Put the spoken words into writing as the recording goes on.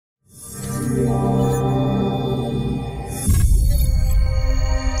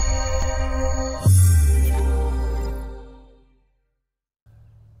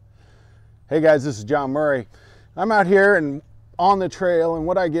Hey guys, this is John Murray. I'm out here and on the trail, and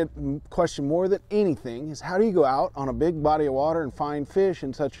what I get questioned more than anything is how do you go out on a big body of water and find fish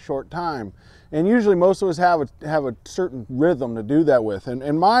in such a short time? And usually most of us have a certain rhythm to do that with,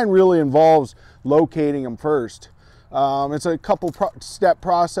 and mine really involves locating them first. It's a couple step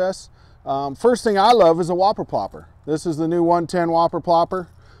process. First thing I love is a whopper plopper. This is the new 110 whopper plopper.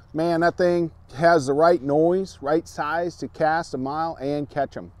 Man, that thing has the right noise, right size to cast a mile and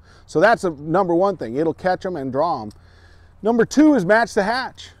catch them. So that's a number one thing. It'll catch them and draw them. Number two is match the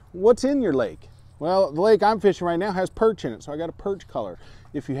hatch. What's in your lake? Well, the lake I'm fishing right now has perch in it, so I got a perch color.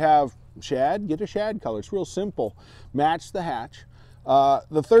 If you have shad, get a shad color. It's real simple. Match the hatch.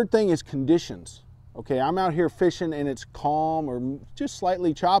 The third thing is conditions. Okay, I'm out here fishing and it's calm or just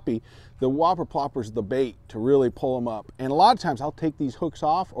slightly choppy. The whopper plopper is the bait to really pull them up. And a lot of times I'll take these hooks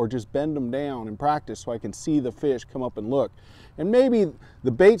off or just bend them down in practice so I can see the fish come up and look. And maybe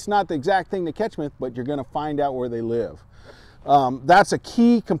the bait's not the exact thing to catch them with, but you're gonna find out where they live. That's a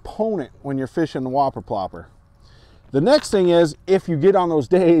key component when you're fishing the whopper plopper. The next thing is, if you get on those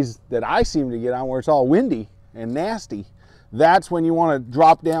days that I seem to get on where it's all windy and nasty, that's when you want to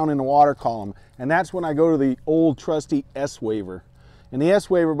drop down in the water column. And that's when I go to the old trusty S-Waver. And the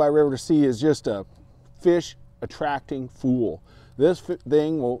S-Waver by River to Sea is just a fish attracting fool. This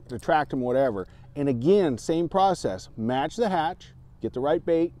thing will attract them whatever. And again, same process. Match the hatch, get the right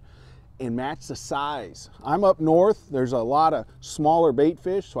bait, and match the size. I'm up north, there's a lot of smaller bait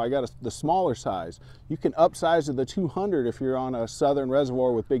fish, so I got the smaller size. You can upsize to the 200 if you're on a southern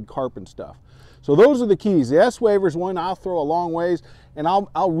reservoir with big carp and stuff. So those are the keys. The S-Waver is one I'll throw a long ways, and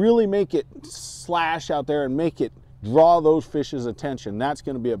I'll really make it slash out there and make it draw those fish's attention. That's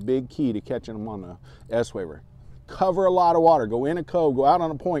gonna be a big key to catching them on the S-Waver. Cover a lot of water, go in a cove, go out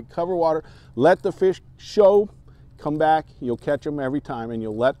on a point, cover water, let the fish show, come back, you'll catch them every time, and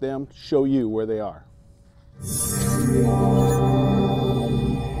you'll let them show you where they are.